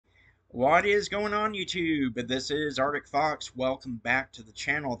What is going on, YouTube? This is Arctic Fox. Welcome back to the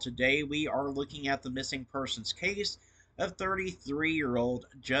channel. Today we are looking at the missing persons case of 33-year-old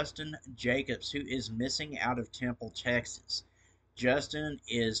Justin Jacobs, who is missing out of Temple, Texas. Justin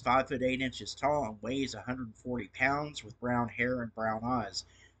is 5 foot 8 inches tall and weighs 140 pounds with brown hair and brown eyes.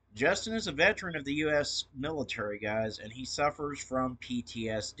 Justin is a veteran of the U.S. military, guys, and he suffers from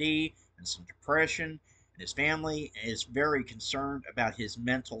PTSD and some depression. His family is very concerned about his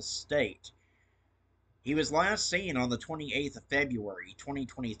mental state. He was last seen on the 28th of February,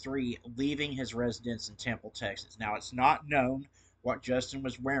 2023, leaving his residence in Temple, Texas. Now, it's not known what Justin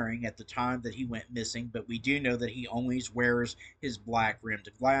was wearing at the time that he went missing, but we do know that he always wears his black rimmed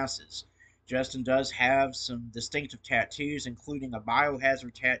glasses. Justin does have some distinctive tattoos, including a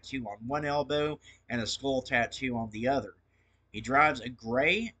biohazard tattoo on one elbow and a skull tattoo on the other. He drives a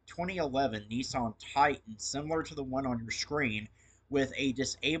gray 2011 Nissan Titan, similar to the one on your screen, with a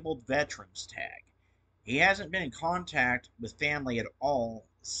disabled veterans tag. He hasn't been in contact with family at all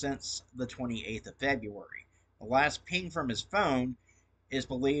since the 28th of February. The last ping from his phone is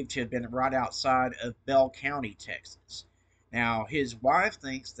believed to have been right outside of Bell County, Texas. Now, his wife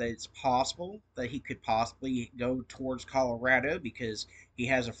thinks that it's possible that he could possibly go towards Colorado because he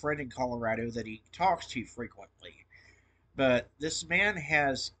has a friend in Colorado that he talks to frequently. But this man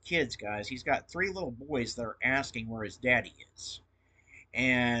has kids, guys. He's got 3 little boys that are asking where his daddy is.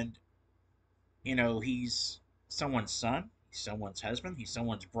 And, he's someone's son, he's someone's husband, he's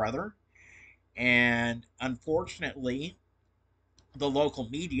someone's brother. And unfortunately, the local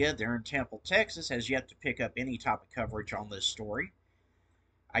media there in Temple, Texas has yet to pick up any type of coverage on this story.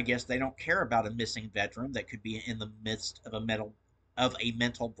 I guess they don't care about a missing veteran that could be in the midst of a mental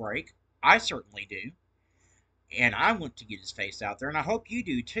break. I certainly do. And I want to get his face out there, and I hope you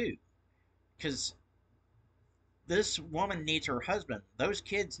do too. Because this woman needs her husband. Those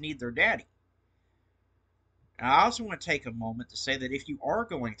kids need their daddy. And I also want to take a moment to say that if you are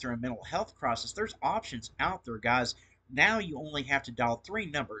going through a mental health crisis, there's options out there, guys. Now you only have to dial 3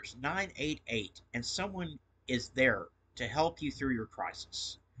 numbers, 988, and someone is there to help you through your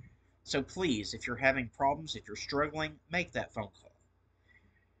crisis. So please, if you're having problems, if you're struggling, make that phone call.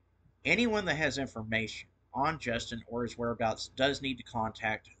 Anyone that has information on Justin or his whereabouts does need to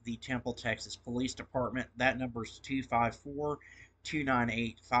contact the Temple, Texas Police Department. That number is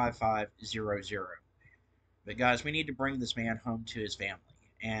 254-298-5500. But guys, we need to bring this man home to his family,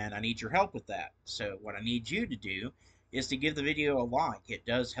 and I need your help with that. So what I need you to do is to give the video a like. It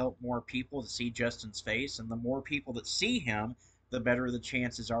does help more people to see Justin's face, and the more people that see him, the better the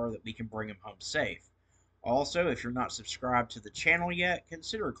chances are that we can bring him home safe. Also, if you're not subscribed to the channel yet,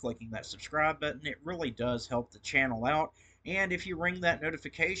 consider clicking that subscribe button. It really does help the channel out. And if you ring that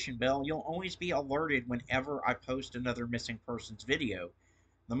notification bell, you'll always be alerted whenever I post another missing persons video.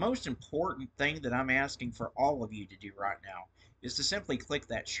 The most important thing that I'm asking for all of you to do right now is to simply click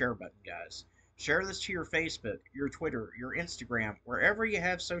that share button, guys. Share this to your Facebook, your Twitter, your Instagram, wherever you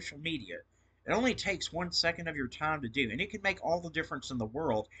have social media. It only takes 1 second of your time to do, and it can make all the difference in the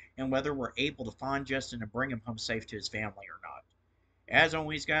world in whether we're able to find Justin and bring him home safe to his family or not. As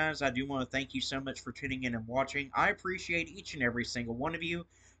always, guys, I do want to thank you so much for tuning in and watching. I appreciate each and every single one of you.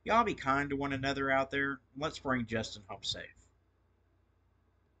 Y'all be kind to one another out there. Let's bring Justin home safe.